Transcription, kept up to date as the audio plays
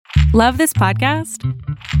Love this podcast?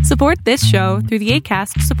 Support this show through the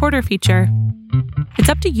Acast supporter feature. It's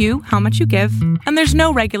up to you how much you give, and there's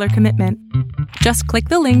no regular commitment. Just click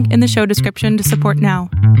the link in the show description to support now.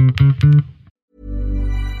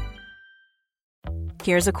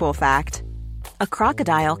 Here's a cool fact. A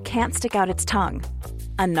crocodile can't stick out its tongue.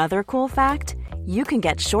 Another cool fact, you can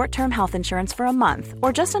get short-term health insurance for a month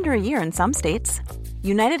or just under a year in some states.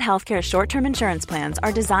 United Healthcare short-term insurance plans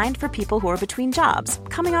are designed for people who are between jobs,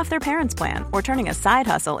 coming off their parents' plan, or turning a side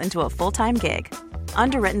hustle into a full-time gig.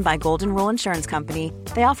 Underwritten by Golden Rule Insurance Company,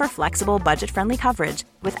 they offer flexible, budget-friendly coverage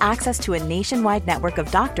with access to a nationwide network of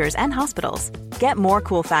doctors and hospitals. Get more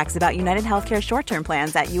cool facts about United Healthcare short-term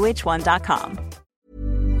plans at uh1.com.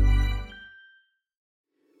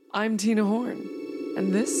 I'm Tina Horn,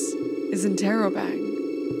 and this is Interrobang.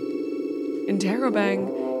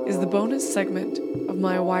 Interrobang is the bonus segment of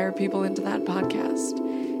my Wire People Into That podcast.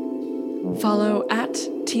 Follow at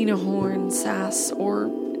Tina Horn Sass or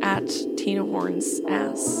at Tina Horn's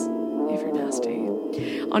Ass if you're nasty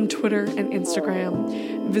on Twitter and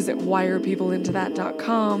Instagram. Visit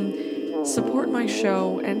wirepeopleintothat.com. Support my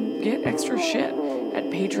show and get extra shit at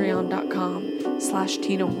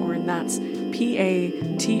patreon.com/Tina Horn. That's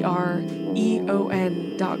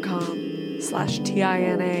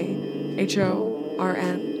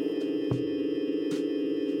patreon.com/TINAHORN.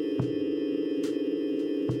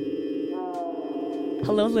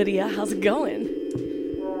 Hello, Lydia. How's it going?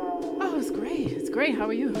 Oh, it's great. It's great. How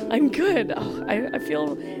are you? I'm good. Oh, I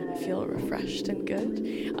feel refreshed and good.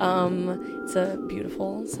 It's a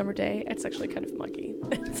beautiful summer day. It's actually kind of muggy.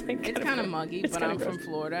 It's kind of muggy, but I'm from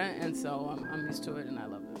Florida, and so I'm used to it, and I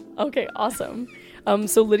love it. Okay, awesome.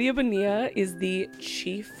 So Lydia Bonilla is the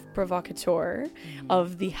chief provocateur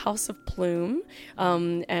of the House of Plume,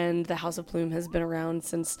 and the House of Plume has been around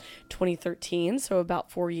since 2013, so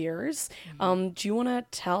about 4 years. Do you want to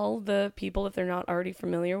tell the people, if they're not already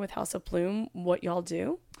familiar with House of Plume, what y'all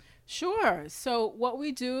do? Sure. So what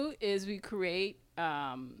we do is we create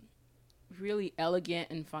really elegant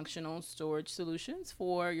and functional storage solutions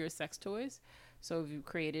for your sex toys. So we've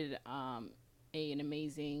created an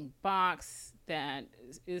amazing box that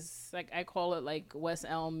is like, I call it like West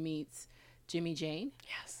Elm meets Jimmy Jane.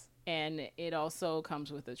 Yes. And it also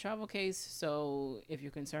comes with a travel case. So if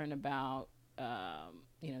you're concerned about,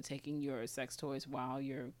 taking your sex toys while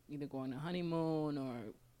you're either going on a honeymoon or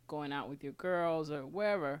going out with your girls or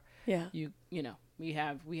wherever, we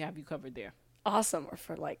have you covered there. Awesome. Or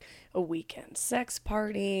for like a weekend sex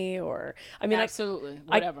party, or absolutely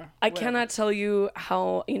whatever. I cannot tell you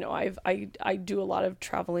how I do a lot of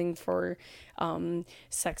traveling for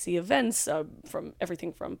sexy events, from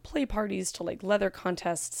everything from play parties to like leather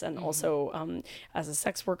contests, and also as a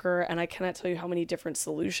sex worker, and I cannot tell you how many different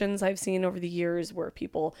solutions I've seen over the years where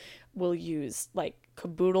people will use like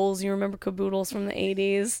caboodles. You remember caboodles from the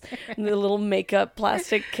 80s? The little makeup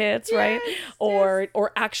plastic kits, yes, right? Or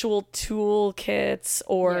actual tool kits,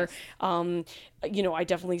 or yes. I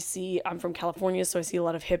definitely see, I'm from California, so I see a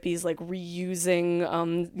lot of hippies like reusing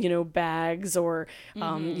bags, or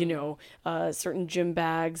certain gym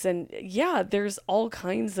bags, and there's all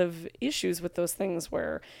kinds of issues with those things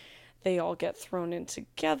where they all get thrown in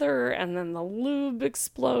together, and then the lube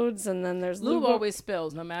explodes, and then there's lube always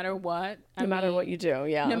spills, no matter what. No matter what you do,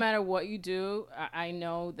 yeah. No matter what you do, I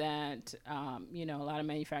know that a lot of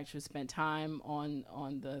manufacturers spend time on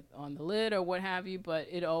the lid or what have you, but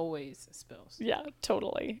it always spills. Yeah,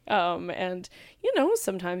 totally. And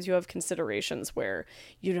sometimes you have considerations where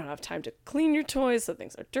you don't have time to clean your toys, so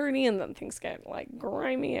things are dirty, and then things get like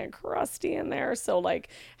grimy and crusty in there. So like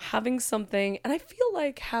having something, and I feel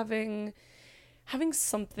like having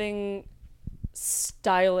something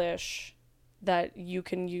stylish that you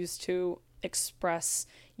can use to express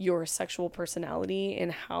your sexual personality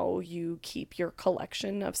in how you keep your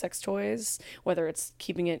collection of sex toys, whether it's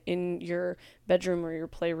keeping it in your bedroom or your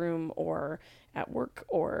playroom or at work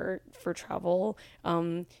or for travel,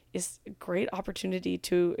 is a great opportunity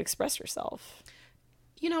to express yourself.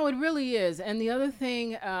 It really is. And the other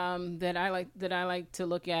thing that I like to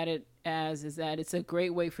look at it as is that it's a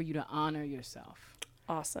great way for you to honor yourself.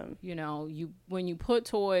 Awesome. When you put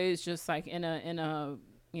toys just like in a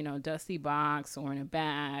dusty box or in a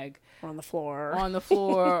bag or on the floor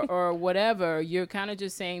or whatever, you're kind of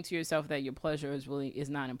just saying to yourself that your pleasure is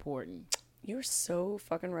not important. You're so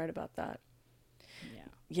fucking right about that.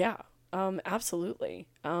 Yeah. Absolutely.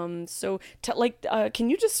 So can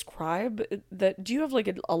you describe that? Do you have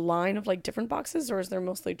like a line of like different boxes, or is there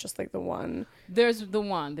mostly just like the one? There's the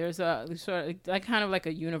one. There's a sort of like kind of like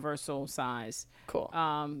a universal size. Cool.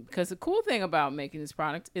 Because the cool thing about making this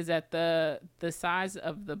product is that the size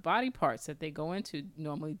of the body parts that they go into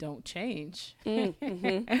normally don't change.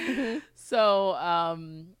 So I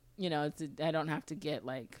don't have to get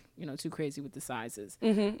like too crazy with the sizes.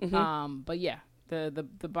 But yeah.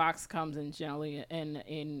 The box comes in generally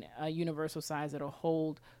in a universal size that'll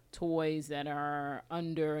hold toys that are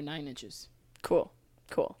under 9 inches. Cool.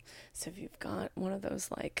 So if you've got one of those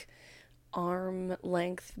like arm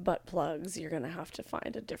length butt plugs, you're gonna have to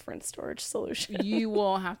find a different storage solution. You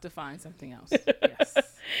will have to find something else. Yes.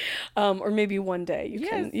 Or maybe one day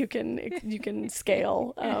you can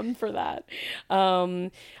scale for that.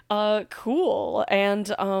 Cool.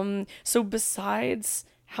 And so besides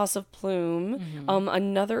House of Plume,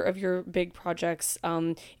 another of your big projects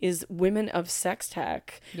is Women of Sex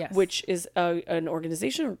Tech, yes. which is an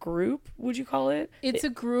organization or group, would you call it? It's a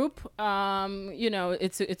group.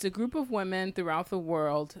 It's a group of women throughout the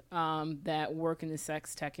world that work in the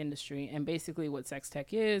sex tech industry. And basically what sex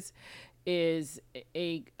tech is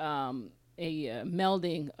a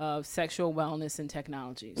melding of sexual wellness and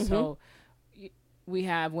technology. So we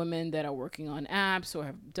have women that are working on apps or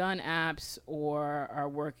have done apps or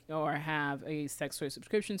have a sex toy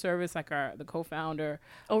subscription service, like the co-founder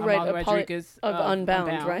Rodriguez of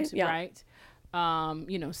Unbound, right? Yeah. Right.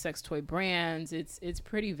 Sex toy brands. It's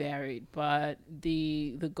pretty varied, but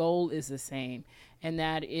the goal is the same, and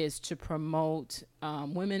that is to promote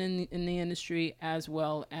women in the industry as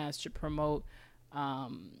well as to promote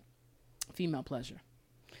female pleasure.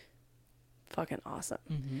 Fucking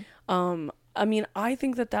awesome. I mean, I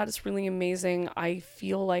think that is really amazing. I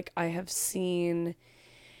feel like I have seen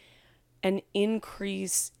an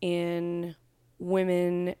increase in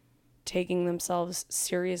women taking themselves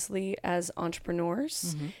seriously as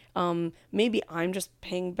entrepreneurs. Maybe I'm just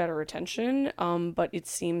paying better attention, but it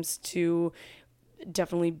seems to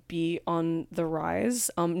definitely be on the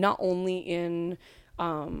rise, not only in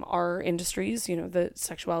our industries, the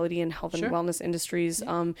sexuality and health and wellness industries,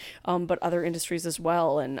 but other industries as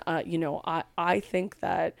well. And, I think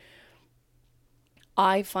that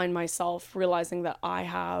I find myself realizing that I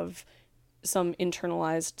have some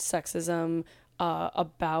internalized sexism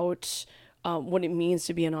about what it means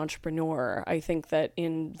to be an entrepreneur. I think that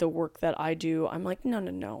in the work that I do, I'm like,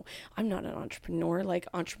 no, I'm not an entrepreneur. Like,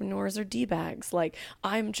 entrepreneurs are D-bags. Like,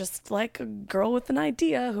 I'm just like a girl with an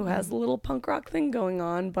idea who has a little punk rock thing going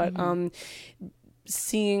on. But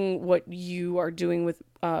seeing what you are doing with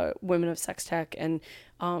Women of Sex Tech and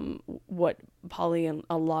what Polly and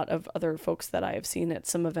a lot of other folks that I have seen at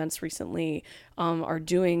some events recently are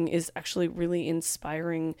doing is actually really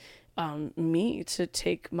inspiring me to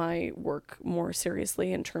take my work more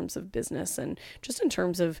seriously in terms of business and just in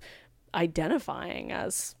terms of identifying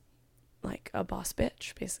as like a boss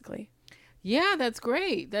bitch, basically. Yeah, that's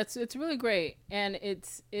great. It's really great. And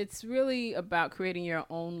it's really about creating your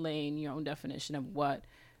own lane, your own definition of what,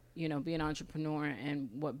 being an entrepreneur and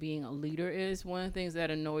what being a leader is. One of the things that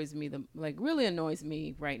really annoys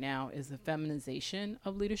me right now is the feminization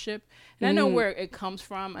of leadership. And I know where it comes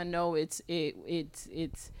from. I know it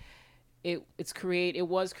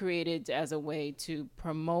was created as a way to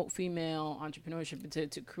promote female entrepreneurship,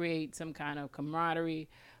 to create some kind of camaraderie.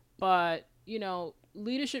 But,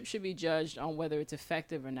 leadership should be judged on whether it's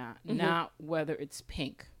effective or not, not whether it's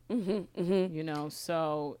pink.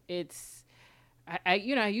 So it's, I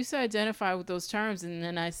used to identify with those terms, and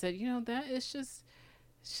then I said, that is just,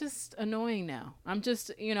 it's just annoying now. I'm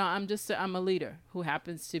a leader who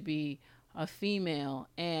happens to be a female,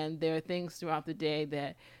 and there are things throughout the day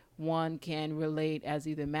that one can relate as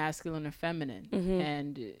either masculine or feminine.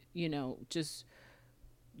 And, just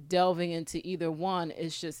delving into either one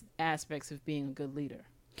is just aspects of being a good leader.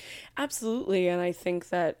 Absolutely. And I think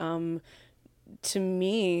that, to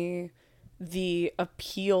me, the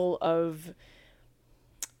appeal of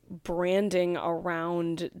branding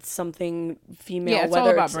around something female. Yeah, it's all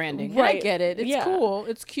about branding. Right. I get it. It's cool.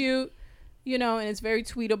 It's cute, and it's very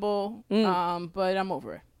tweetable. But I'm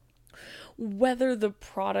over it. Whether the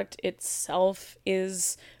product itself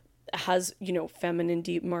has feminine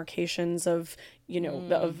demarcations of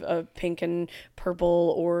of pink and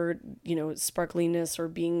purple, or sparkliness, or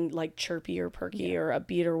being like chirpy or perky or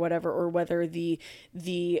upbeat or whatever, or whether the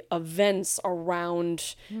events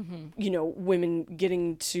around women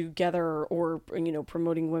getting together or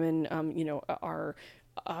promoting women are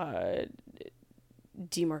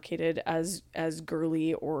demarcated as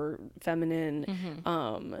girly or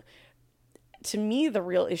feminine. to me, the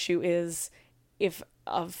real issue is if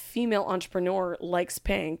a female entrepreneur likes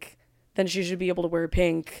pink, then she should be able to wear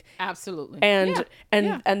pink. Absolutely. But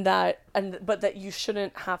that you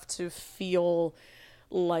shouldn't have to feel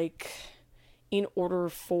like, in order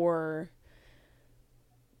for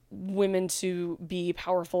women to be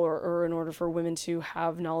powerful, or in order for women to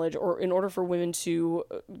have knowledge, or in order for women to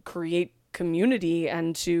create community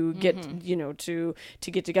and to get to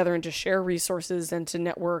get together and to share resources and to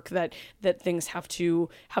network, that things have to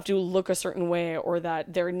look a certain way, or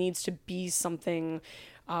that there needs to be something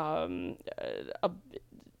about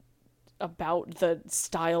the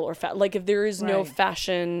style or like if there is no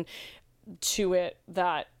fashion to it,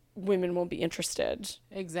 that women won't be interested.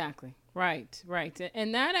 Exactly. Right.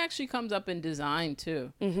 And that actually comes up in design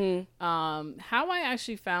too. How I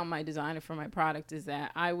actually found my designer for my product is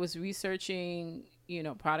that I was researching,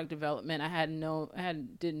 product development. I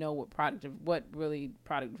didn't know what really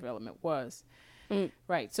product development was.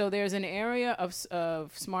 Right. So there's an area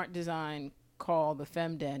of smart design called the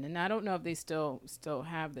FemDen, and I don't know if they still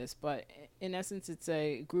have this, but in essence, it's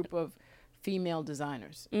a group of female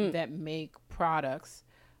designers that make products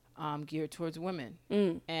geared towards women.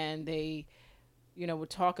 And they, would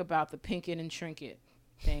talk about the pink it and shrink it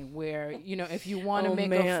thing, where, if you want to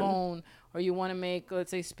make a phone, or you want to make,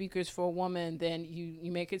 let's say, speakers for a woman, then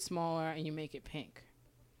you make it smaller and you make it pink.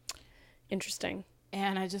 Interesting.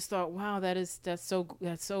 And I just thought, wow, that's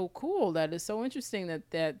so cool. That is so interesting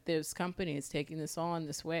that this company is taking this on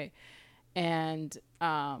this way. And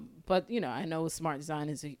but I know Smart Design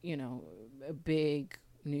is a big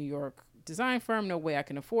New York design firm. No way I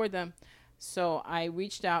can afford them. So I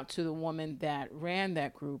reached out to the woman that ran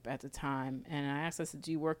that group at the time, and I asked her, do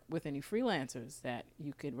you work with any freelancers that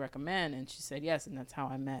you could recommend? And she said yes, and that's how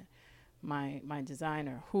I met my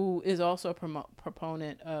designer, who is also a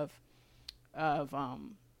proponent of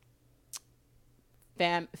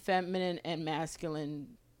feminine and masculine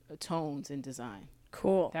tones in design.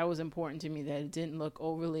 Cool. That was important to me, that it didn't look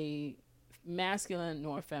overly masculine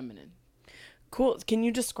nor feminine. Cool. Can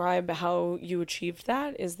you describe how you achieved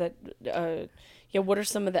that? Is that, what are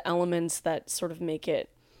some of the elements that sort of make it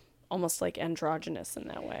almost like androgynous in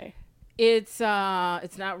that way? It's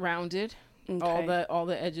not rounded. Okay. All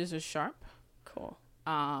the edges are sharp. Cool.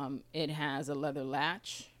 It has a leather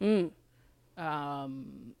latch. The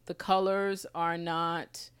colors are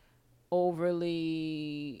not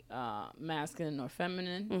overly masculine or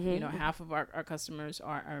feminine. Half of our customers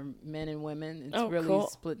are men and women. It's really cool.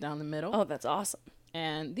 Split down the middle. Oh, that's awesome.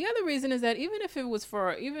 And the other reason is that even if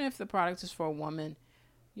the product is for a woman,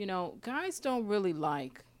 guys don't really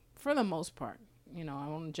like, for the most part, I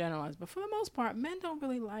won't generalize, but for the most part, men don't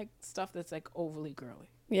really like stuff that's like overly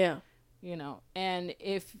girly. Yeah. And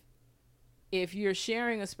if you're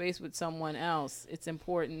sharing a space with someone else, it's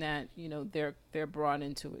important that, they're brought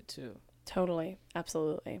into it too. Totally.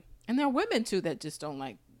 Absolutely. And there are women too that just don't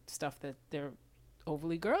like stuff that they're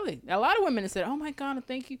overly girly. A lot of women have said, oh my God,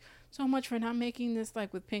 thank you so much for not making this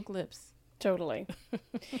like with pink lips. Totally.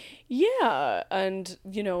 Yeah. And,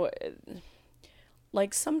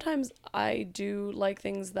 like sometimes I do like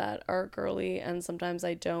things that are girly and sometimes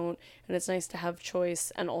I don't. And it's nice to have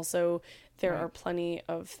choice. And also there are plenty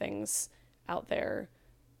of things out there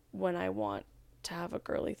when I want to have a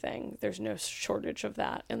girly thing. There's no shortage of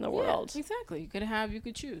that in the world. Exactly. You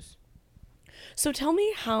could choose. So tell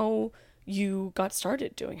me how you got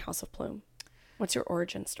started doing House of Plume. What's your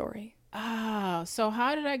origin story? So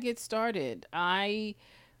how did I get started? I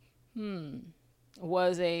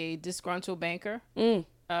was a disgruntled banker.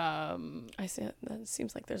 I see it. That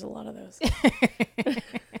seems like there's a lot of those.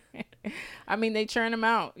 I mean, they churn them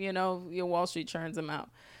out, your Wall Street churns them out.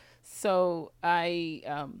 So I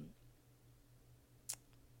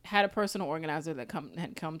had a personal organizer that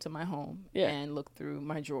had come to my home and looked through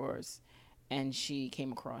my drawers, and she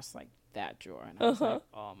came across like that drawer, and I was like,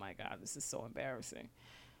 oh my God, this is so embarrassing.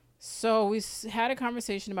 So we had a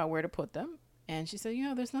conversation about where to put them, and she said,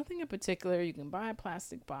 there's nothing in particular. You can buy a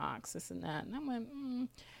plastic box, this and that. And I went,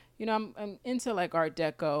 I'm into like Art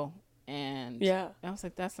Deco, and I was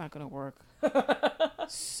like, that's not gonna work.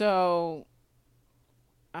 So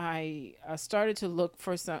I started to look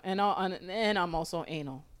for some, and I'm also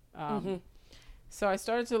anal. So I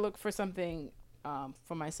started to look for something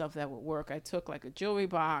for myself that would work. I took like a jewelry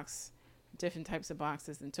box, different types of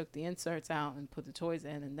boxes, and took the inserts out and put the toys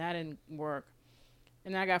in, and that didn't work.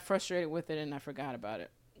 And I got frustrated with it, and I forgot about it.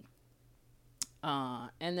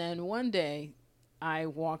 And then one day, I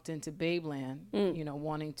walked into Babeland,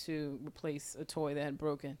 wanting to replace a toy that had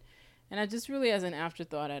broken. And I just really, as an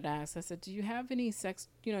afterthought, I'd asked, I said, do you have any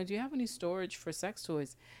storage for sex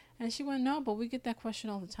toys? And she went, no, but we get that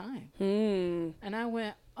question all the time. Hmm. And I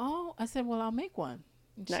went, oh, I said, well, I'll make one.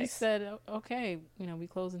 And she Nice. said, okay, we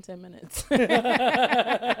close in 10 minutes.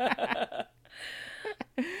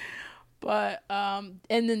 But,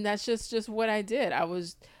 and then that's just what I did. I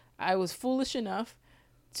was foolish enough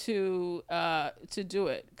to do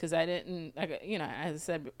it, because I didn't, as I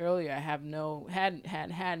said earlier, I have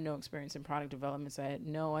had no experience in product development, so I had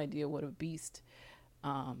no idea what a beast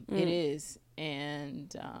it is.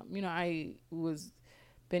 And I was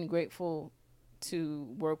been grateful to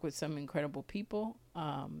work with some incredible people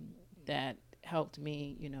that helped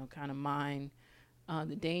me kind of mine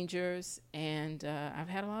the dangers, and I've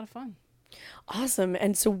had a lot of fun. Awesome.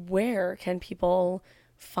 And so where can people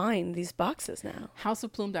find these boxes now?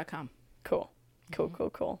 Houseofplume.com. Cool.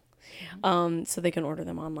 So they can order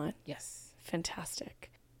them online. Yes.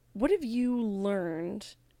 Fantastic. What have you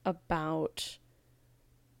learned about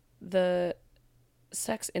the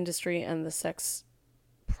sex industry and the sex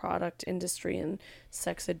product industry and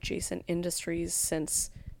sex adjacent industries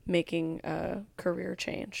since making a career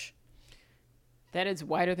change? That is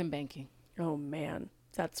whiter than banking. Oh man,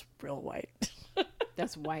 that's real white.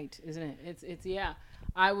 That's white, isn't it? It's yeah.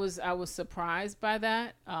 I was surprised by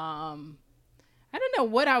that. I don't know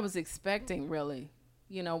what I was expecting, really.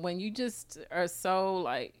 When you just are so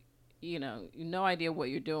like, no idea what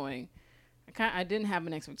you're doing. I didn't have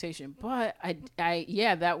an expectation, but I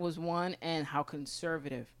that was one, and how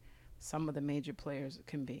conservative some of the major players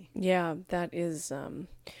can be. Yeah, that is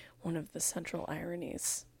one of the central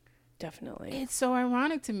ironies. Definitely. It's so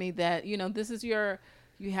ironic to me that, this is you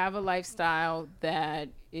have a lifestyle that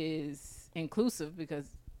is inclusive because,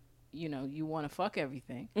 you want to fuck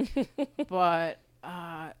everything. But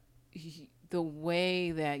the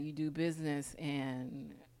way that you do business,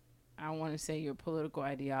 and I want to say your political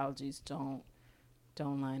ideologies don't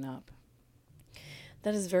line up.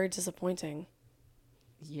 That is very disappointing.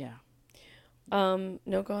 Yeah.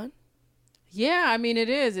 No, go on. Yeah, I mean, it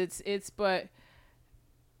is. It's but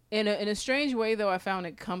in a strange way, though, I found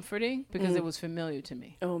it comforting because it was familiar to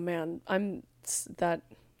me. Oh man, I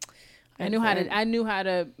knew how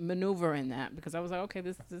to maneuver in that, because I was like, okay,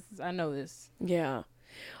 this is, I know this. Yeah.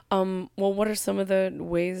 Well, what are some of the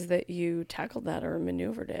ways that you tackled that or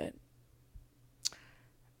maneuvered it?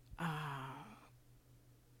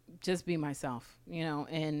 Just be myself,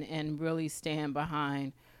 and really stand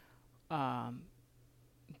behind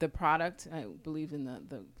the product. I believe in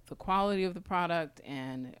the quality of the product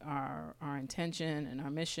and our intention and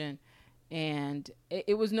our mission. And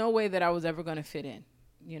it was no way that I was ever going to fit in,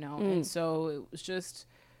 And so it was just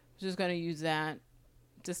going to use that,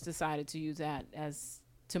 just decided to use that as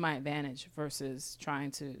to my advantage versus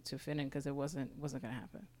trying to fit in, because it wasn't going to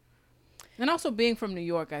happen. And also being from New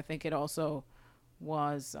York, I think it also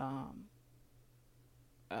was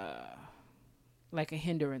like a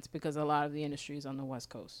hindrance, because a lot of the industry is on the West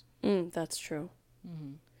Coast. That's true.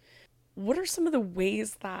 Mm-hmm. What are some of the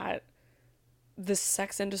ways that the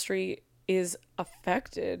sex industry is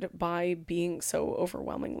affected by being so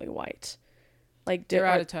overwhelmingly white? Like they're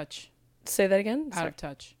out of touch. Say that again? Out of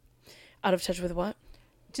touch. Out of touch with what?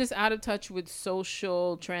 Just out of touch with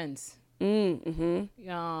social trends.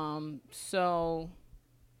 Mm-hmm. So,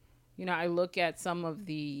 I look at some of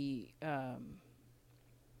the,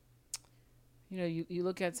 you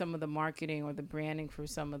look at some of the marketing or the branding for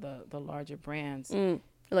some of the larger brands.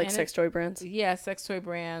 Like sex toy brands? Yeah, sex toy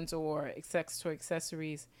brands or sex toy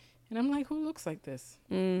accessories. And I'm like, who looks like this?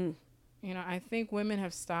 I think women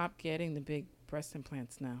have stopped getting the big breast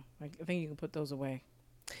implants now. Like, I think you can put those away.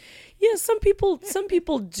 Yeah, some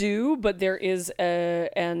people do, but there is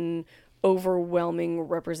an overwhelming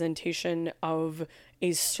representation of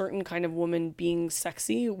a certain kind of woman being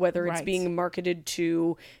sexy, whether it's being marketed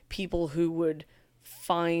to people who would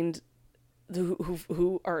find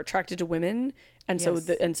who are attracted to women, and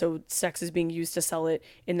so sex is being used to sell it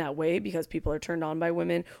in that way because people are turned on by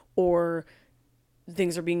women, or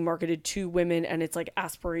things are being marketed to women and it's like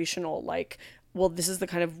aspirational, like, well, this is the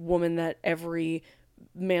kind of woman that every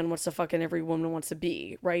man wants to fuck and every woman wants to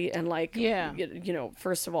be, right? And like,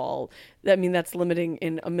 first of all, I mean, that's limiting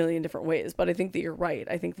in a million different ways, but I think that you're right.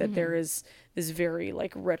 I think that there is this very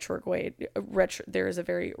like there is a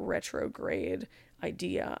very retrograde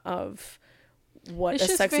idea of what a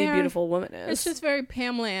sexy, beautiful woman is. It's just very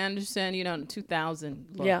Pamela Anderson, 2000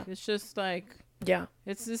 look. Yeah. It's just like,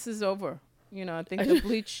 this is over. I think the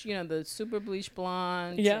bleach, the super bleach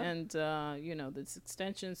blonde and, the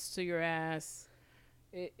extensions to your ass,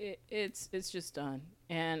 it's just done.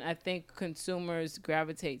 And I think consumers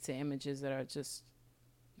gravitate to images that are just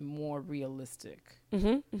more realistic.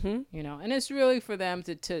 You know, and it's really for them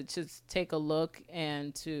to just take a look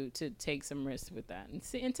and to take some risks with that and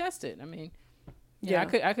see and test it. I mean, yeah,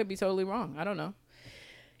 I could be totally wrong. I don't know.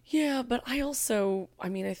 Yeah, but I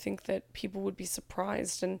mean, I think that people would be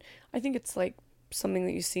surprised, and I think it's like something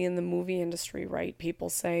that you see in the movie industry, right? People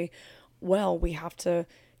say, well, we have to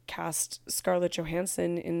cast Scarlett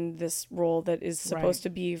Johansson in this role that is supposed to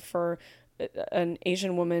be for an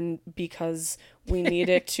Asian woman because we need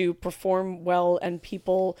it to perform well and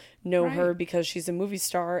people know her because she's a movie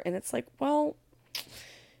star. And it's like, well,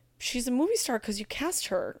 she's a movie star because you cast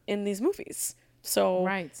her in these movies. So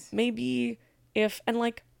maybe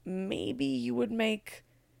maybe you would make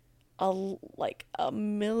 $1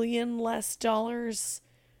 million less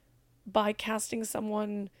by casting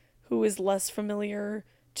someone who is less familiar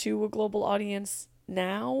to a global audience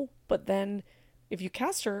now, but then if you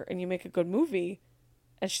cast her and you make a good movie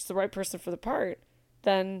and she's the right person for the part,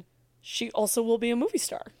 then she also will be a movie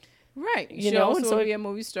star. Right. She also will be a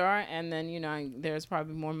movie star, and then, you know, there's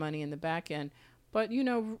probably more money in the back end. But, you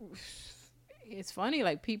know, it's funny,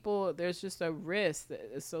 like there's just a risk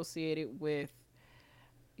associated with,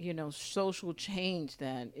 you know, social change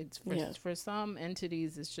that it's for some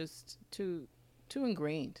entities, it's just too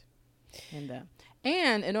ingrained in them.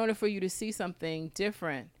 And in order for you to see something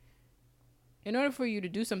different, in order for you to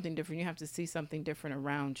do something different, you have to see something different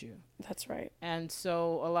around you. That's right. And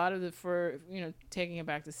so a lot of taking it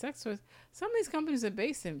back to sex toys, some of these companies are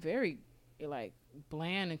based in very like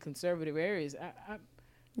bland and conservative areas.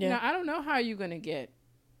 You know, I don't know how you're going to get,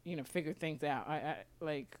 you know, figure things out. I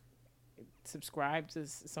like subscribe to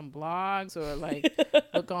some blogs or like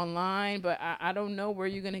look online, but I don't know where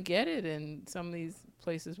you're going to get it in some of these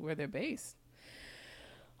places where they're based.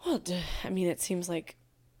 Well, I mean, it seems like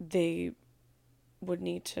they would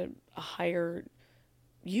need to hire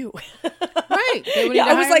you. Right. They would need to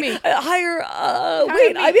hire me. Wait, I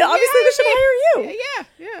mean, obviously they should hire you.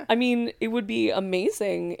 Yeah. I mean, it would be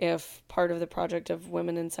amazing if part of the project of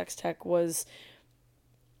Women in Sex Tech was...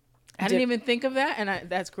 I didn't even think of that, and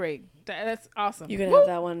that's great. That's awesome. You can have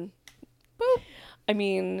that one. Boop. I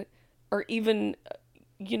mean, or even...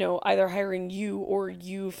 you know, either hiring you or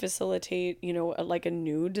you facilitate, you know, like a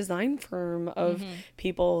new design firm of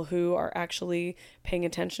people who are actually paying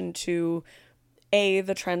attention to A,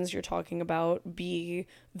 the trends you're talking about, B,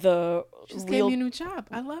 the Just gave me a new job.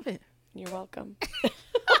 I love it. You're welcome.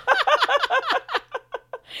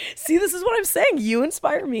 See, this is what I'm saying. You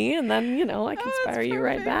inspire me, and then, you know, I can inspire you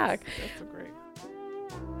right back. That's great.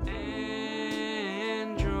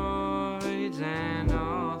 Androids and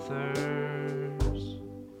authors.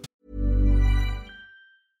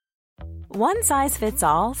 One size fits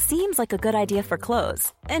all seems like a good idea for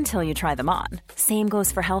clothes until you try them on. Same goes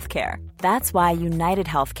for healthcare. That's why United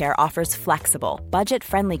Healthcare offers flexible,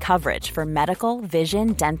 budget-friendly coverage for medical,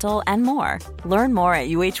 vision, dental, and more. Learn more at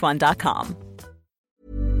uh1.com.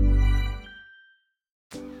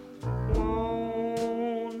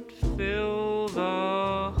 Won't fill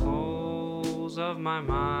the holes of my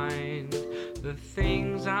mind, the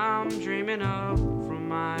things I'm dreaming of from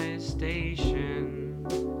my station.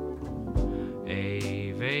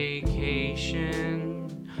 A vacation,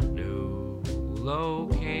 new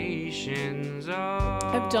locations.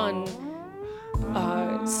 I've done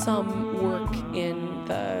some work in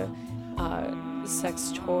the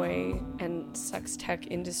sex toy and sex tech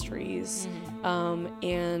industries,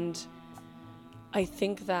 and I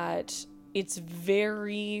think that it's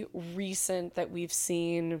very recent that we've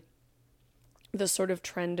seen the sort of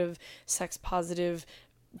trend of sex positive,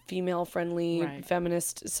 female friendly,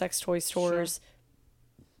 feminist sex toy stores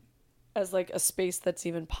as like a space that's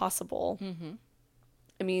even possible.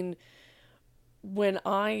 I mean, when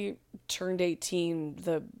I turned 18,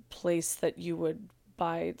 the place that you would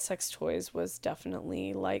buy sex toys was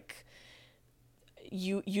definitely like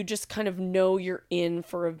you just kind of know you're in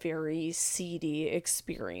for a very seedy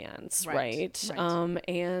experience, right?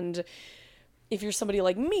 And if you're somebody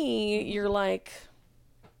like me, you're like,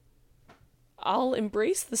 I'll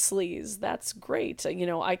embrace the sleaze. That's great. You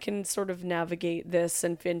know, I can sort of navigate this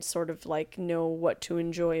and sort of like know what to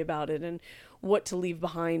enjoy about it and what to leave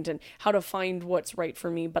behind and how to find what's right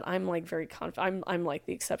for me. But I'm like very confident. I'm like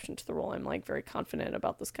the exception to the rule. I'm like very confident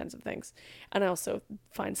about those kinds of things. And I also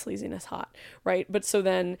find sleaziness hot, right? But so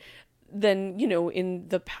then, you know, in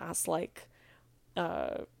the past, like,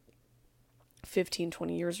 15,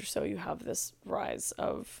 20 years or so, you have this rise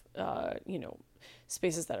of, you know,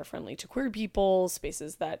 spaces that are friendly to queer people,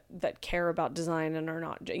 spaces that care about design and are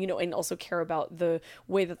not, and also care about the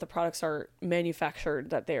way that the products are manufactured,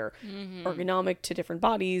 that they're ergonomic to different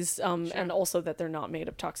bodies, and also that they're not made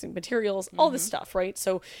of toxic materials, all this stuff, right?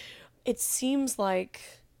 So it seems like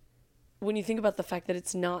when you think about the fact that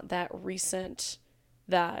it's not that recent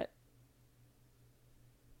that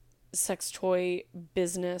sex toy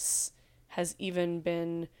business has even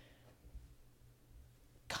been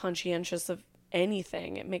conscientious of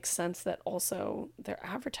anything, it makes sense that also their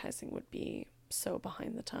advertising would be so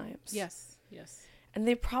behind the times. Yes. And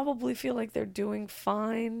they probably feel like they're doing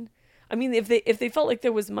fine. I mean, if they felt like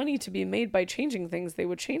there was money to be made by changing things, they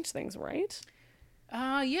would change things, right?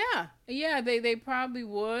 Yeah, they probably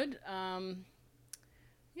would.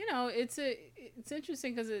 It's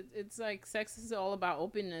interesting because it's like sex is all about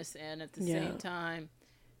openness, and at the same time,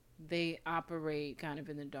 they operate kind of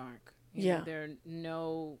in the dark. There are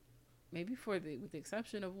no, maybe with the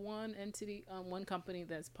exception of one entity, one company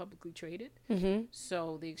that's publicly traded.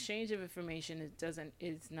 So the exchange of information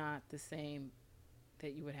is not the same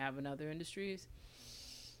that you would have in other industries,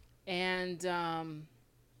 and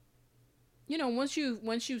once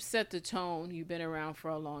you've set the tone, you've been around for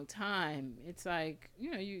a long time, it's like,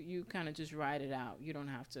 you kind of just ride it out. You don't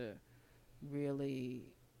have to really,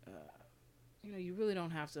 you really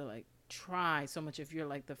don't have to like try so much if you're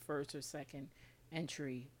like the first or second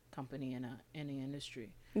entry company in any industry.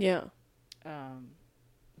 Yeah.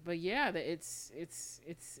 But yeah, it's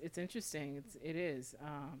interesting. It is.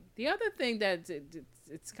 The other thing that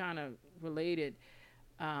it's kind of related,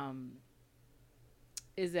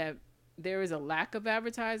 is that there is a lack of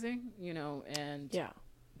advertising, and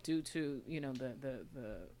due to,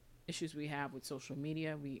 the issues we have with social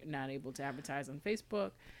media, we're not able to advertise on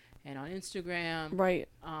Facebook and on Instagram. Right.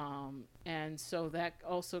 And so that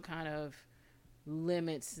also kind of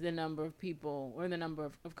limits the number of people or the number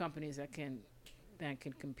of companies that can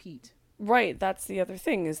compete. Right. That's the other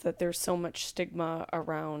thing, is that there's so much stigma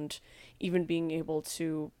around even being able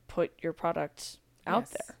to put your product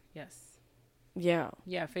out there. Yes. Yeah.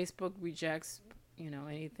 Yeah, Facebook rejects,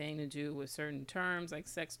 anything to do with certain terms like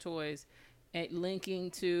sex toys, and linking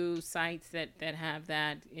to sites that have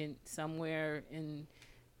that in somewhere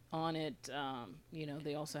on it.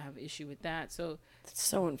 They also have issue with that. So it's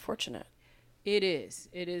so unfortunate. It is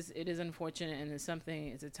unfortunate, and it's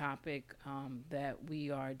a topic that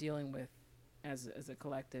we are dealing with as a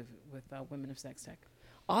collective with Women of Sex Tech.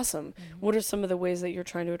 Awesome. Mm-hmm. What are some of the ways that you're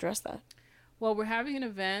trying to address that? Well, we're having an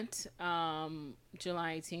event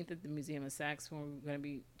July 18th at the Museum of Sex where we're going to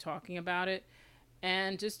be talking about it,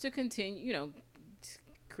 and just to continue, to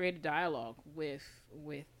create a dialogue with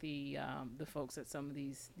the folks at some of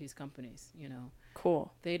these companies.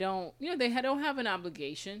 Cool. They don't don't have an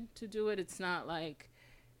obligation to do it. It's not like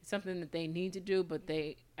it's something that they need to do, but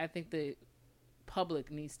I think the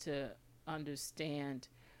public needs to understand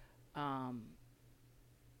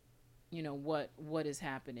what is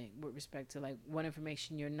happening with respect to like what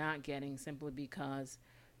information you're not getting simply because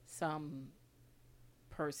some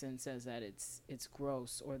person says that it's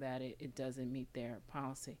gross or that it doesn't meet their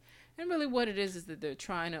policy. And really what it is that they're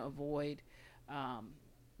trying to avoid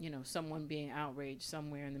someone being outraged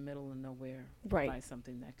somewhere in the middle of nowhere by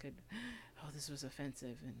something that could, this was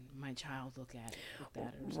offensive, and my child look at it with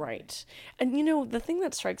that or something. Right. And the thing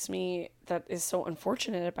that strikes me that is so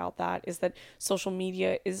unfortunate about that is that social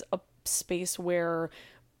media is a space where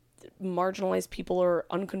marginalized people or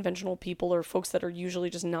unconventional people or folks that are usually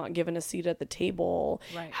just not given a seat at the table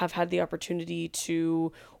have had the opportunity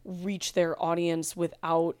to reach their audience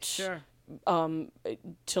without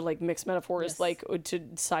to like mix metaphors, like to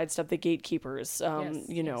sidestep the gatekeepers,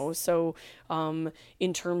 so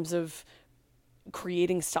in terms of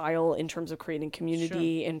creating style, in terms of creating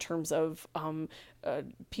community, in terms of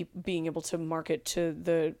being able to market to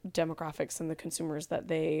the demographics and the consumers that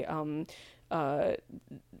they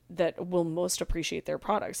that will most appreciate their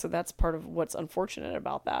products. So that's part of what's unfortunate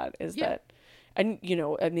about that is that, and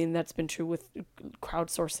that's been true with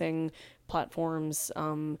crowdsourcing platforms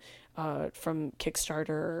from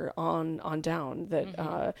Kickstarter on down,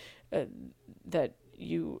 that that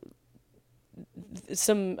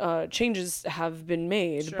some changes have been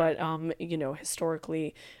made, but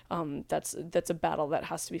historically that's a battle that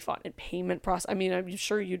has to be fought. And payment process, I mean, I'm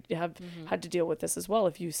sure you have had to deal with this as well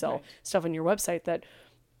if you sell stuff on your website, that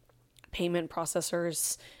payment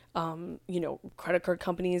processors, credit card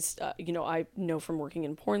companies, I know from working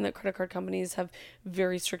in porn that credit card companies have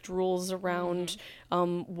very strict rules around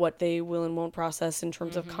what they will and won't process in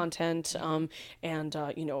terms of content. And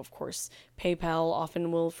of course, PayPal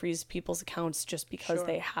often will freeze people's accounts just because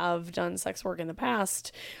they have done sex work in the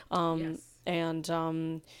past.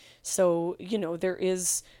 And so, you know, there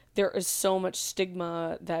is so much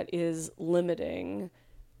stigma that is limiting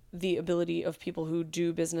the ability of people who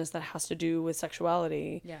do business that has to do with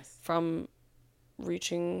sexuality Yes. from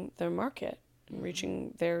reaching their market and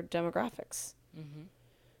reaching their demographics.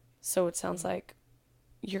 So it sounds like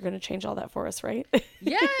you're going to change all that for us, right?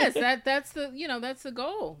 Yes, that's the, you know, that's the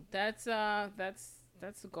goal. That's the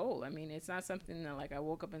goal. I mean, it's not something that like I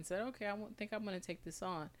woke up and said, okay, think I'm going to take this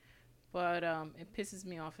on, but it pisses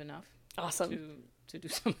me off enough. Awesome. To do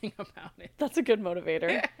something about it. That's a good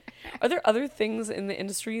motivator. Are there other things in the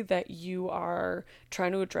industry that you are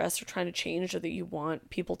trying to address or trying to change, or that you want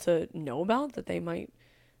people to know about that they might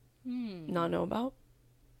not know about?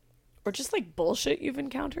 Or just like bullshit you've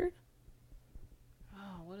encountered?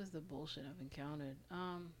 Oh, what is the bullshit I've encountered?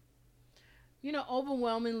 You know,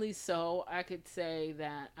 overwhelmingly so, I could say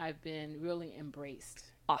that I've been really embraced.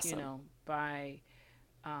 Awesome. You know,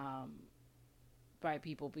 by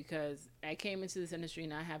people, because I came into this industry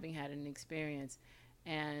not having had an experience,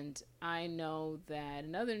 and I know that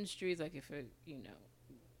in other industries, like if you know,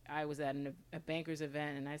 I was at a banker's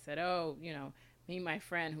event and I said, oh, you know, me and my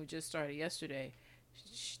friend who just started yesterday,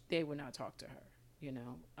 they would not talk to her, you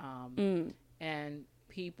know, and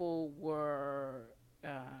people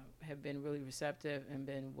have been really receptive and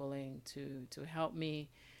been willing to help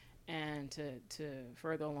me and to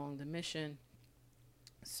further along the mission.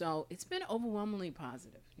 So it's been overwhelmingly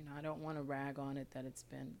positive. You know, I don't want to rag on it that it's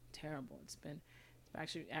been terrible. It's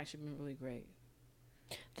actually been really great.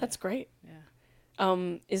 That's great. Yeah.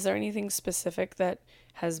 Is there anything specific that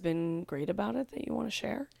has been great about it that you want to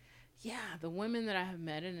share? Yeah, the women that I have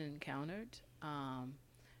met and encountered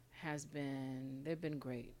they've been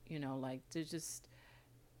great. You know, like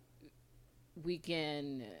we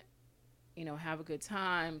can, you know, have a good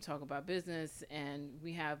time, talk about business, and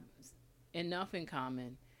we have enough in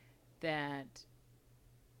common that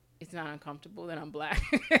it's not uncomfortable that I'm Black.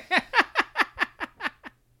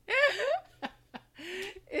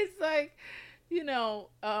 It's like, you know,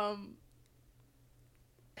 yeah,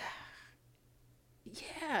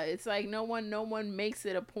 it's like no one makes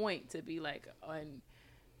it a point to be like, and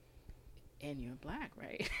you're Black,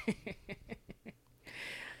 right?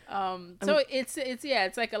 So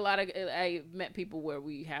it's like a lot of, I met people where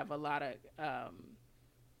we have a lot of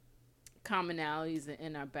commonalities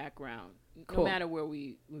in our background, Cool. no matter where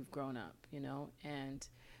we've grown up, you know, and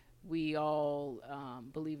we all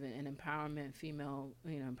believe in empowerment, female,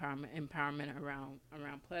 you know, empowerment around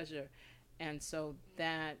pleasure, and so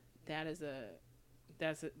that's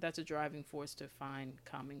a driving force to find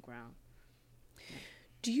common ground. Yeah.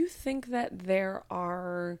 Do you think that there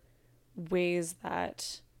are ways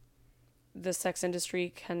that the sex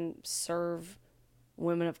industry can serve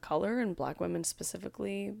women of color and Black women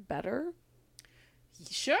specifically better?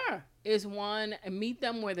 Sure. Is one, meet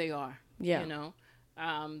them where they are. Yeah. You know,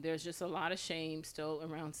 there's just a lot of shame still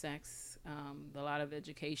around sex, a lot of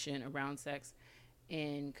education around sex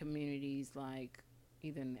in communities like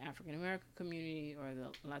either in the African American community or the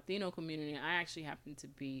Latino community. I actually happen to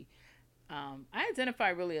be, I identify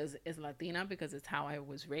really as Latina because it's how I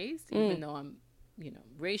was raised, even though I'm, you know,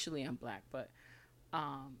 racially I'm Black, but,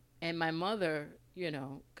 and my mother, you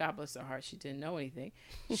know, God bless her heart, she didn't know anything.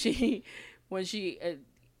 When she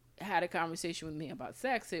had a conversation with me about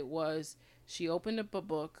sex, it was, she opened up a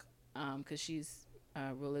book, because she's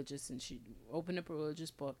religious, and she opened up a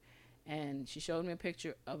religious book, and she showed me a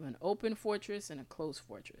picture of an open fortress and a closed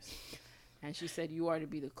fortress. And she said, you are to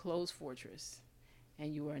be the closed fortress,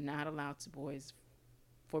 and you are not allowed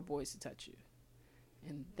for boys to touch you.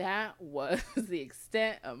 And that was the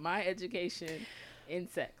extent of my education in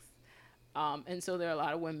sex. And so there are a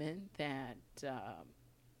lot of women that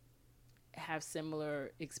have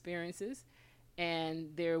similar experiences,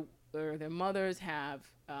 and their mothers have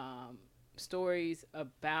stories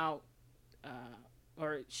about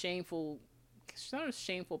or sort of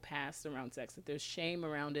shameful past around sex, that there's shame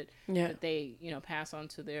around it, that they, you know, pass on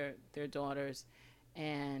to their daughters,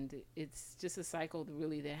 and it's just a cycle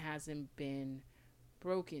really that hasn't been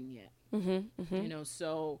broken yet. You know,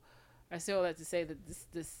 so I say all that to say that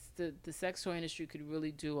the sex toy industry could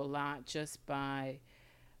really do a lot just by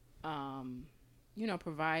you know,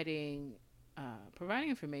 providing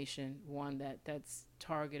information, one that's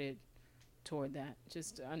targeted toward that,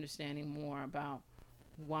 just understanding more about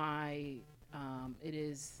why it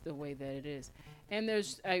is the way that it is. And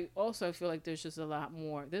I also feel like there's just a lot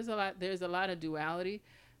more. There's a lot of duality.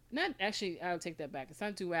 Not actually, I'll take that back. It's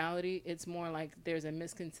not duality. It's more like there's a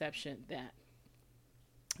misconception that,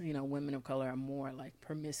 you know, women of color are more like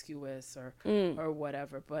promiscuous or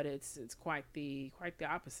whatever. But it's quite the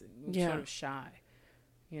opposite. We're sort of shy.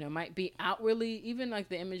 might be outwardly, even like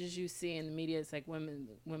the images you see in the media, it's like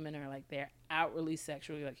women are like, they're outwardly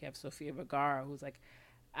sexual. Like you have Sofia Vergara, who's like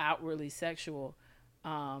outwardly sexual.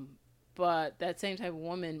 But that same type of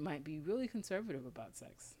woman might be really conservative about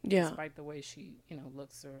sex. Yeah. Despite the way she,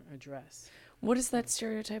 looks or dressed. What is that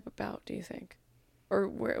stereotype about, do you think? Or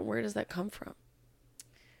where does that come from?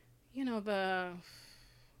 I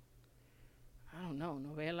don't know,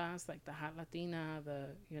 novelas, like the hot Latina,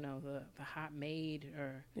 the hot maid,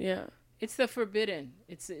 or Yeah. it's the forbidden.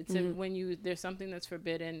 It's when there's something that's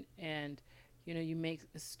forbidden, and you make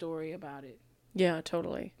a story about it. Yeah,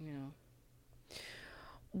 totally.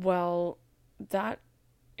 Well,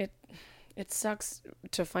 it sucks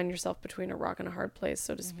to find yourself between a rock and a hard place,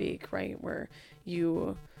 so to speak, right? Where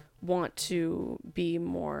you want to be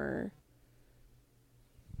more,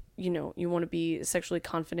 you want to be sexually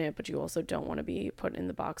confident, but you also don't want to be put in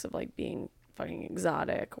the box of like being fucking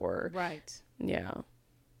exotic or right. Yeah.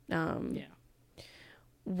 Yeah.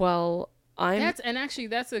 Well, that's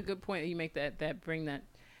a good point that you make,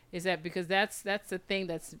 because that's the thing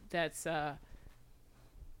that's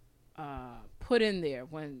put in there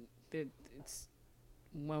when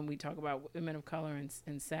we talk about women of color and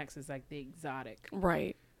sex, is like the exotic,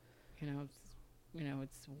 right?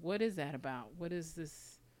 It's what is that about? What is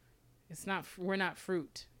this? It's not. We're not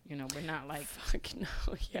fruit. We're not like. Fuck no.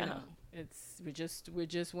 Yeah. We're just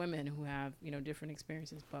women who have different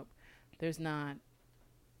experiences, but there's not.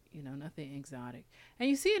 Nothing exotic, and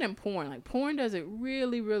you see it in porn. Like porn does it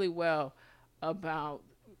really, really well about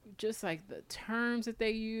just like the terms that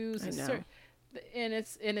they use. I know. And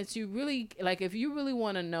it's you really, like, if you really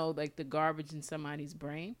want to know like the garbage in somebody's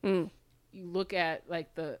brain, you look at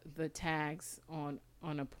like the tags on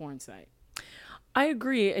a porn site. I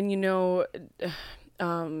agree. And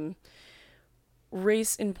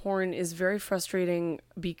race in porn is very frustrating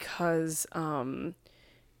because porn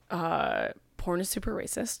is super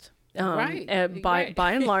racist. Right. By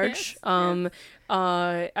and large. Yes.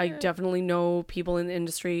 I definitely know people in the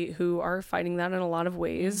industry who are fighting that in a lot of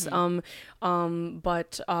ways.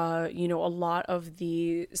 But a lot of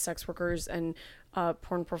the sex workers and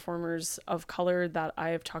porn performers of color that I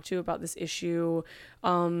have talked to about this issue,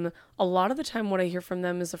 a lot of the time what I hear from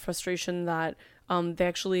them is a frustration that they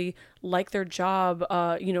actually like their job,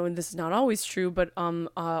 and this is not always true, but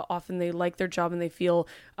often they like their job and they feel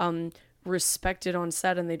respected on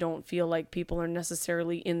set, and they don't feel like people are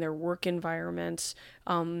necessarily in their work environment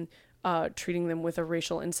treating them with a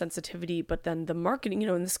racial insensitivity. But then the marketing,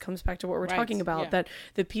 and this comes back to what we're talking about, that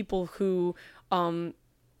the people who have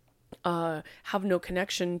no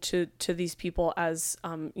connection to these people as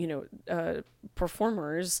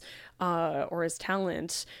performers or as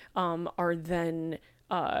talent are then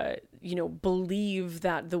believe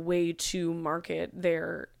that the way to market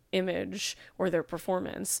their image or their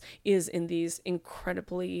performance is in these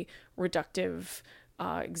incredibly reductive,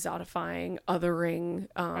 exotifying, othering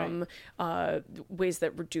ways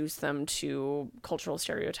that reduce them to cultural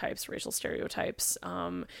stereotypes, racial stereotypes,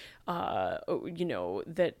 that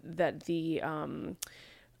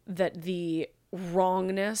the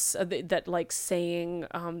wrongness, that like saying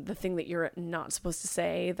the thing that you're not supposed to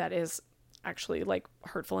say that is actually like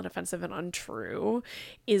hurtful and offensive and untrue,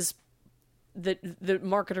 is the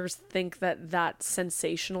marketers think that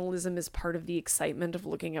sensationalism is part of the excitement of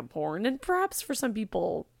looking at porn, and perhaps for some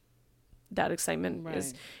people that excitement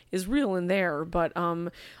is real in there, but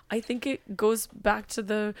I think it goes back to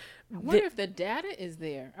I wonder if the data is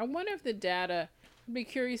there. I wonder if the data, I'd be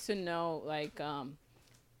curious to know, like,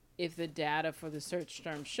 if the data for the search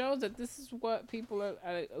term shows that this is what people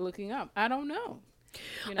are looking up. I don't know.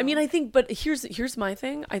 I mean, I think, but here's my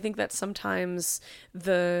thing. I think that sometimes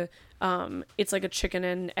it's like a chicken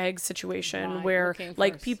and egg situation where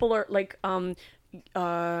like first. People are like, I'm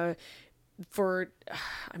trying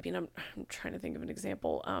to think of an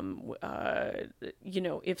example.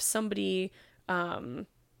 If somebody,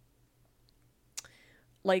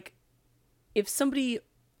 if somebody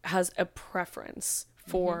has a preference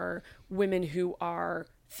for women who are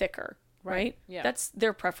thicker, right? Yeah. That's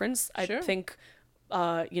their preference. Sure. I think,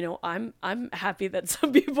 I'm happy that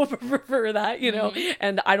some people prefer that,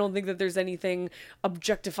 and I don't think that there's anything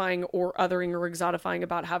objectifying or othering or exotifying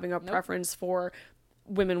about having a preference for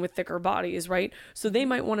women with thicker bodies, right? So they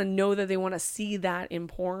might want to know that they want to see that in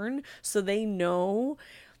porn, so they know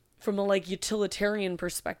from a like utilitarian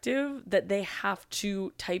perspective that they have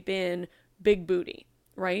to type in big booty,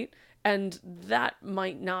 right? And that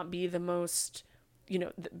might not be the most,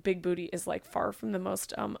 the big booty is like far from the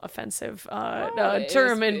most offensive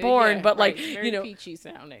term in porn, but like, very peachy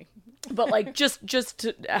sounding. But like just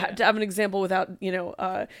to have an example without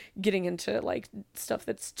getting into like stuff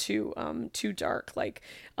that's too dark, like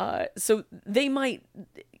so they might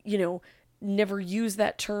never use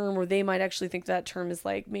that term, or they might actually think that term is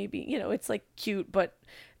like maybe it's like cute, but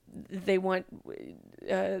they want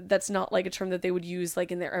that's not like a term that they would use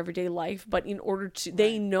like in their everyday life. But in order to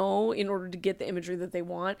they know, in order to get the imagery that they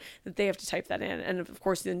want, that they have to type that in. And of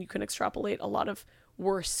course then you can extrapolate a lot of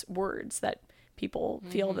worse words that people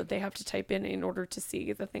feel that they have to type in order to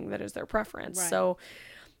see the thing that is their preference. Right. So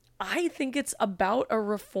I think it's about a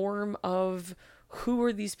reform of who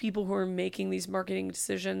are these people who are making these marketing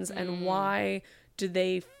decisions, and why do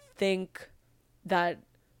they think that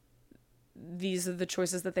these are the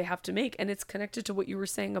choices that they have to make. And it's connected to what you were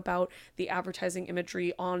saying about the advertising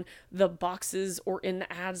imagery on the boxes or in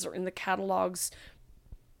the ads or in the catalogs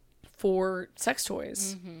for sex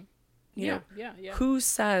toys. Yeah. Who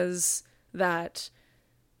says that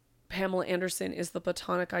Pamela Anderson is the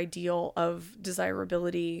platonic ideal of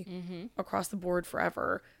desirability across the board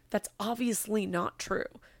forever? That's obviously not true.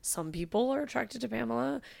 Some people are attracted to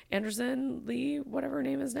Pamela Anderson Lee, whatever her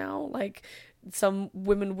name is now. Like, some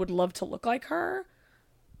women would love to look like her.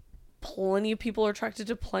 Plenty of people are attracted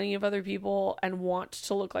to plenty of other people and want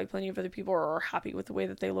to look like plenty of other people, or are happy with the way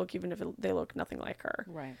that they look, even if they look nothing like her.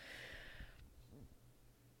 Right.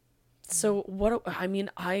 So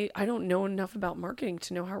I don't know enough about marketing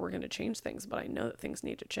to know how we're going to change things, but I know that things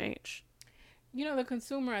need to change. The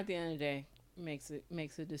consumer at the end of the day makes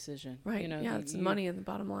a decision. Right. It's money in the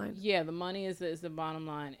bottom line. Yeah, the money is the bottom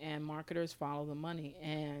line, and marketers follow the money.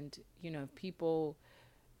 And if people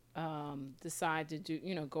decide to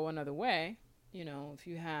do go another way, if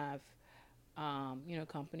you have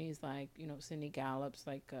companies like Cindy Gallup's,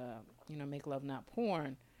 like Make Love Not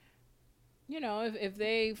Porn. If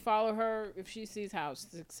they follow her, if she sees how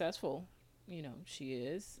successful, she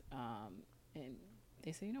is, and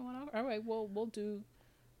they say, all right, well,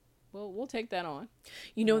 we'll take that on.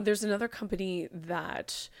 There's another company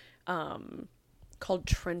that, called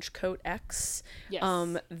Trenchcoat X,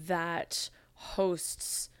 yes. That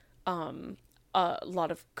hosts, a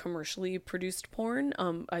lot of commercially produced porn.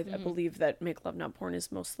 I believe that Make Love Not Porn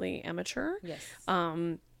is mostly amateur. Yes.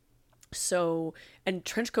 So, and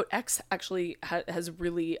Trenchcoat X actually has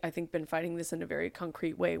really, I think, been fighting this in a very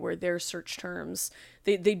concrete way, where their search terms,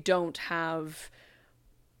 they don't have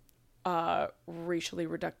racially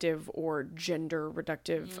reductive or gender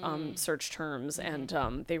reductive search terms,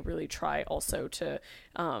 and they really try also to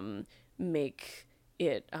make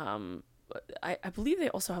it, I believe they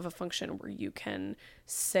also have a function where you can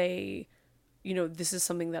say, this is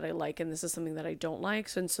something that I like and this is something that I don't like.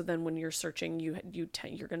 So then when you're searching, you're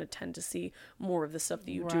going to tend to see more of the stuff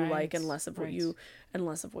that you do like, and less of what you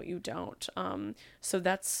don't. So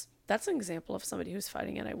that's an example of somebody who's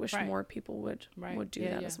fighting it. I wish more people would do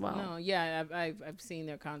that as well. No, yeah, I've seen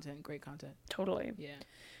their content, great content. Totally. Yeah.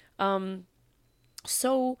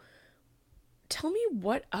 So tell me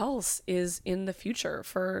what else is in the future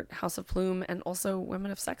for House of Plume and also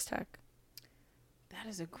Women of Sex Tech. That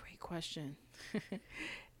is a great question.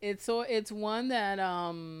 It's one that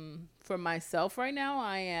for myself right now,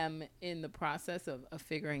 I am in the process of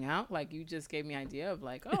figuring out. Like, you just gave me an idea of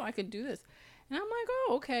like, oh, I can do this, and I'm like,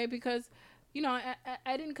 oh, okay, because I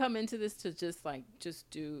didn't come into this to just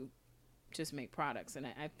make products, and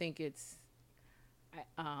I think it's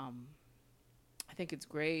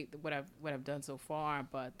great what I've done so far,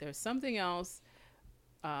 but there's something else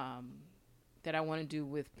that I want to do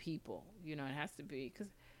with people. It has to be,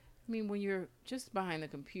 because when you're just behind the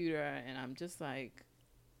computer and I'm just like,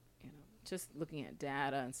 just looking at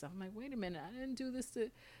data and stuff, I'm like, wait a minute, I didn't do this to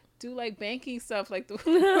do like banking stuff like the way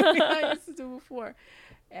I used to do before.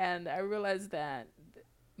 And I realized that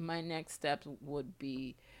my next step would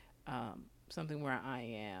be something where I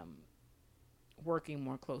am working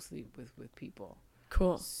more closely with people.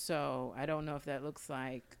 Cool. So I don't know if that looks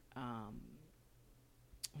like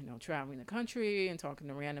traveling the country and talking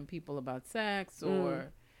to random people about sex,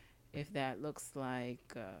 or if that looks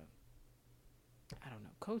like, I don't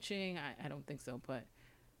know, coaching. I don't think so, but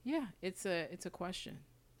yeah, it's a question.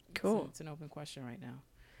 Cool. It's an open question right now.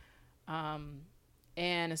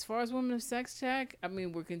 And as far as Women of Sex Tech,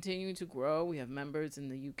 we're continuing to grow. We have members in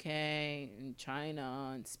the UK, in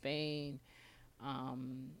China, in Spain,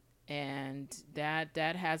 and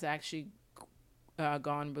that has actually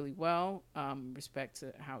gone really well, respect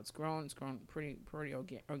to how it's grown. It's grown pretty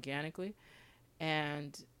organically,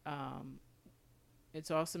 and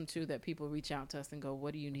it's awesome too that people reach out to us and go,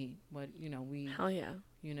 "What do you need? We hell yeah,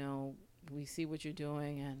 we see what you're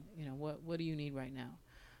doing, and what do you need right now?"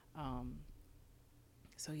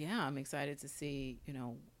 So yeah, I'm excited to see,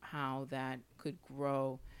 how that could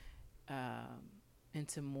grow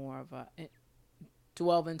into more of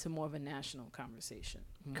delve into more of a national conversation,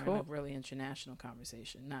 more Cool. like really international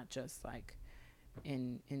conversation, not just like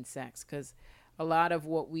in sex, because a lot of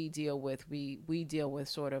what we deal with, we deal with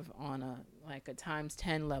sort of on a times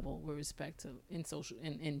 10 level with respect to in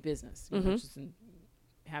business, just in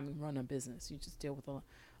having run a business. You just deal with a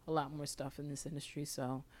lot more stuff in this industry.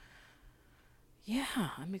 So yeah,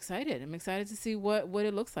 I'm excited to see what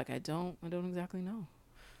it looks like. I don't exactly know.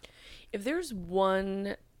 If there's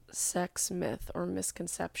one sex myth or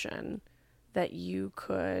misconception that you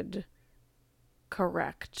could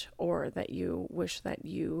correct, or that you wish that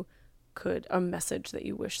you could, a message that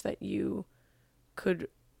you wish that you could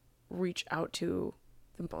reach out to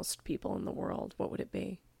the most people in the world, what would it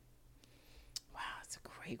be? Wow, that's a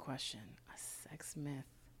great question. A sex myth.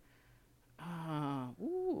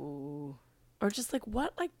 Ooh. Or just like,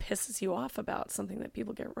 what like pisses you off about something that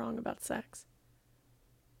people get wrong about sex?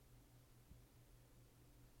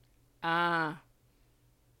 That,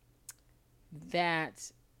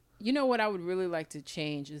 what I would really like to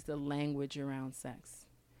change is the language around sex.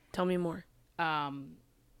 Tell me more.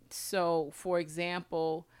 So, for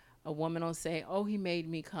example, a woman will say, "Oh, he made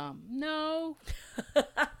me come." No,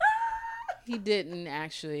 he didn't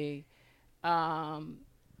actually.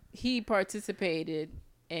 He participated,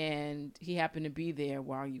 and he happened to be there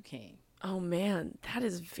while you came. Oh man, that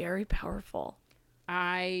is very powerful.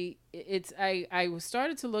 I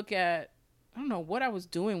started to look at, I don't know what I was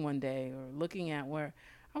doing one day, or looking at where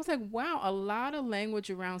I was like, wow, a lot of language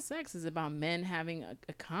around sex is about men having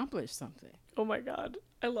accomplished something. Oh my God,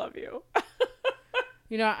 I love you.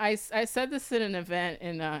 I said this at an event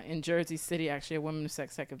in Jersey City, actually, a women's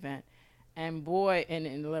sex tech event, and boy, and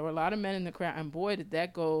there were a lot of men in the crowd, and boy, did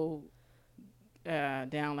that go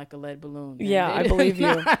down like a lead balloon. Yeah, I believe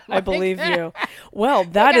you. I believe you. Well,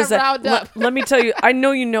 that is let me tell you, I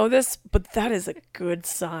know you know this, but that is a good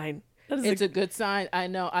sign. It's a good sign. I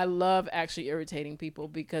know. I love actually irritating people,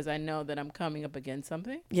 because I know that I'm coming up against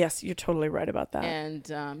something. Yes, you're totally right about that.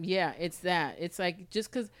 And yeah, it's that. It's like,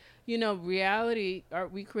 just because reality,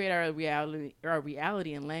 we create our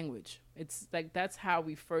reality in language. It's like, that's how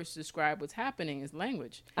we first describe what's happening, is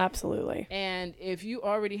language. Absolutely. And if you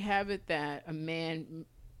already have it that a man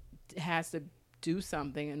has to do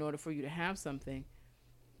something in order for you to have something,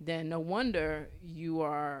 then no wonder you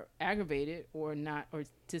are aggravated or not, or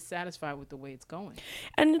dissatisfied with the way it's going.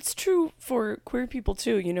 And it's true for queer people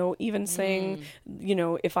too, even saying,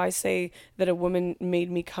 if I say that a woman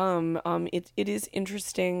made me come, it is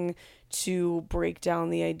interesting to break down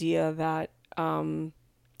the idea that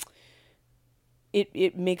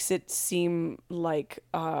it makes it seem like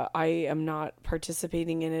I am not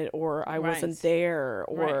participating in it, or I wasn't there,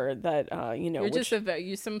 or that you're just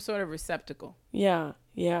you're some sort of receptacle. Yeah.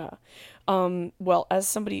 Well, as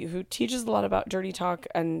somebody who teaches a lot about dirty talk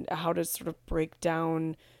and how to sort of break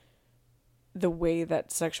down the way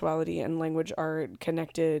that sexuality and language are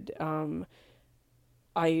connected,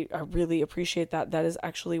 I really appreciate that. That is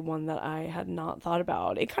actually one that I had not thought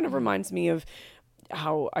about. It kind of reminds me of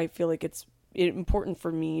how I feel like it's important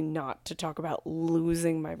for me not to talk about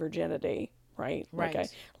losing my virginity, right?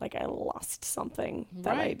 Like I lost something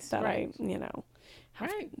that I that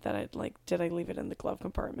I like, did I leave it in the glove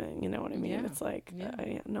compartment? You know what I mean? Yeah. It's like,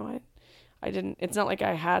 I didn't, it's not like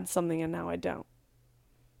I had something and now I don't.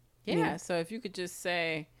 Yeah. So if you could just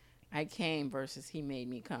say, I came versus he made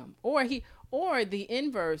me come, or the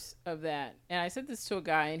inverse of that. And I said this to a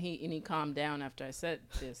guy, and he calmed down after I said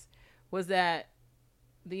this, was that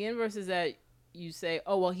the inverse is that you say,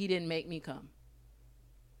 oh, well, he didn't make me come.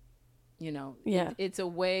 It's a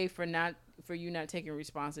way for you not taking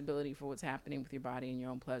responsibility for what's happening with your body and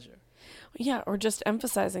your own pleasure. Yeah, or just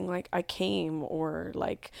emphasizing like I came, or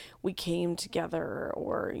like we came together,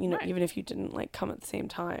 or even if you didn't like come at the same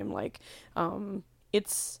time, like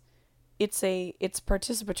it's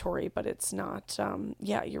participatory, but it's not.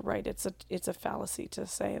 Yeah, you're right. It's a fallacy to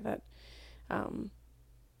say that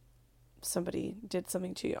somebody did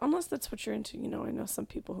something to you, unless that's what you're into. I know some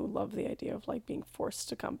people who love the idea of like being forced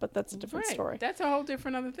to come, but that's a different story. That's a whole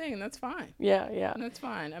different other thing, and that's fine. Yeah, that's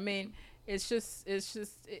fine. I mean, it's just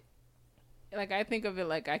like, I think of it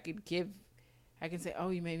like I can say,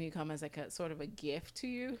 oh, you made me come, as like a sort of a gift to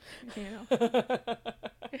you,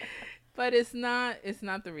 but it's not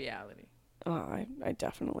the reality. I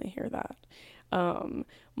definitely hear that.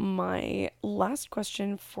 My last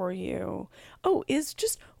question for you, is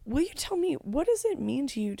just, will you tell me, what does it mean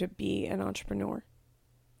to you to be an entrepreneur?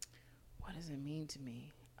 What does it mean to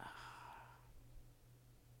me?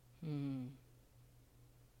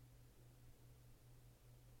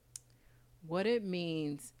 What it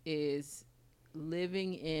means is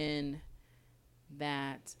living in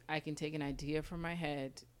that I can take an idea from my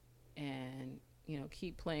head and, you know,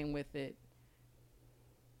 keep playing with it,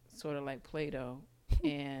 sort of like Play-Doh,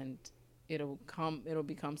 and it'll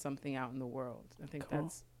become something out in the world. I think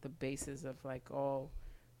that's the basis of like all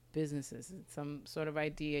businesses. It's some sort of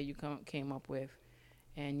idea you came up with,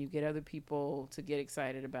 and you get other people to get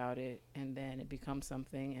excited about it, and then it becomes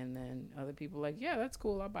something, and then other people are like, yeah, that's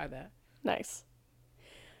cool, I'll buy that. Nice.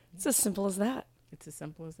 It's as simple as that. It's as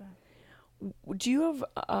simple as that. Do you have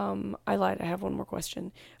I lied, I have one more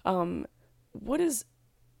question. What is,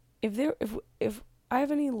 if I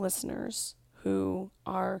have any listeners who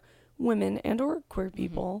are women and or queer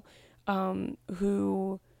people,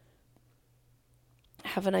 who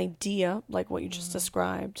have an idea like what you just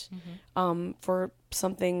described, for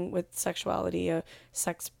something with sexuality, a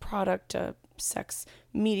sex product, a sex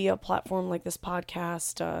media platform like this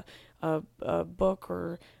podcast, a book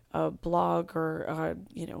or a blog or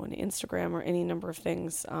you know, an Instagram or any number of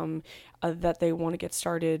things that they want to get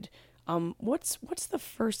started, what's the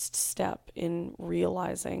first step in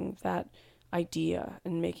realizing that idea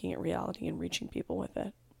and making it reality and reaching people with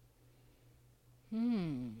it?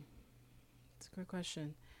 That's a great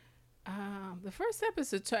question. The first step is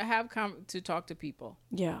to to talk to people.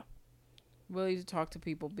 Yeah. Really to talk to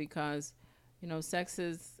people, because, you know,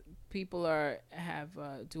 people have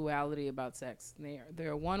duality about sex.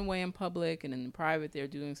 They're one way in public, and in private they're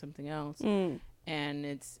doing something else. And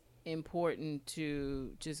it's important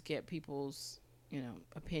to just get people's, you know,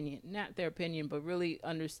 opinion, not their opinion, but really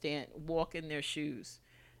walk in their shoes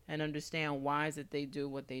and understand why is it they do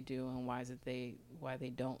what they do, and why they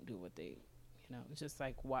don't do what they, you know, it's just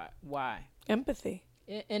like why empathy.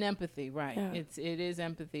 And empathy, right? Yeah. It is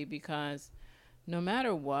empathy, because no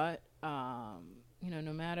matter what, you know,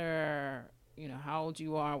 no matter, you know, how old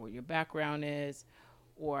you are, what your background is,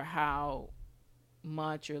 or how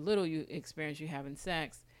much or little experience you have in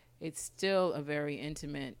sex, it's still a very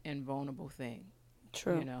intimate and vulnerable thing.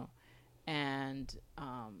 True. You know, and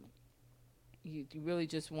you really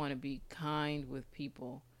just want to be kind with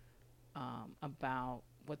people about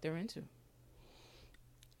what they're into.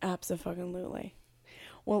 Absolutely.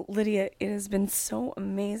 Well, Lydia, it has been so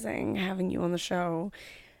amazing having you on the show.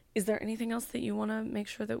 Is there anything else that you want to make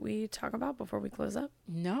sure that we talk about before we close up?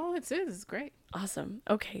 No, it's it. It's great. Awesome.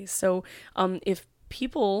 Okay, so if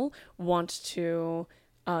people want to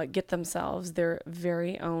get themselves their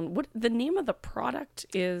very own, what the name of the product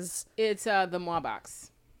is? It's the Moi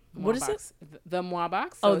Box. What is it? The Moi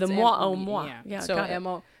Box. So the Moi. Moi. Yeah. So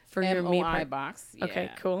M-O for your me MOI box. Yeah.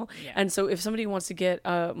 Okay, cool. Yeah. And so if somebody wants to get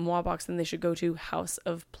a Moi box, then they should go to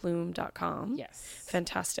houseofplume.com. Yes.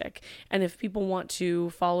 Fantastic. And if people want to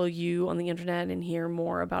follow you on the internet and hear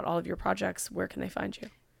more about all of your projects, where can they find you?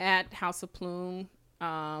 At House of Plume,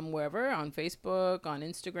 wherever, on Facebook, on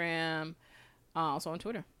Instagram, also on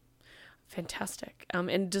Twitter. Fantastic.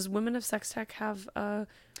 And does Women of Sex Tech have a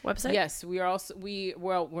website? Yes, we're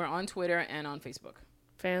on Twitter and on Facebook.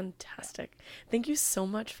 Fantastic. Thank you so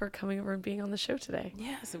much for coming over and being on the show today.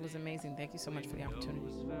 Yes, it was amazing. Thank you so much for the opportunity.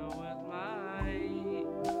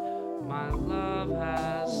 My love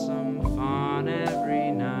has some fun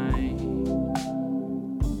every night.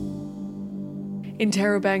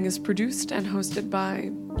 Interrobang is produced and hosted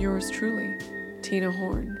by yours truly, Tina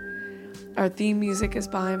Horn. Our theme music is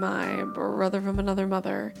by my brother from another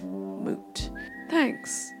mother, Moot.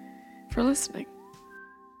 Thanks for listening.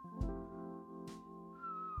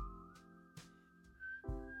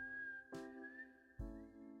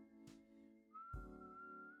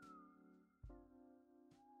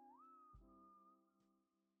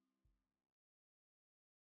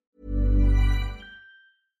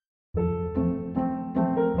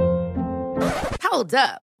 Hold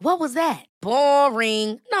up. What was that?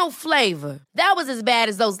 Boring. No flavor. That was as bad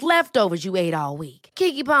as those leftovers you ate all week.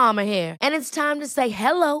 Keke Palmer here, and it's time to say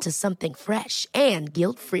hello to something fresh and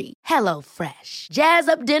guilt-free. HelloFresh. Jazz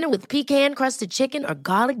up dinner with pecan-crusted chicken or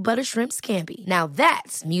garlic butter shrimp scampi. Now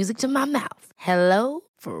that's music to my mouth.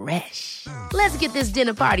 HelloFresh. Let's get this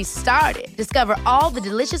dinner party started. Discover all the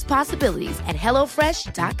delicious possibilities at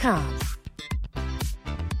HelloFresh.com.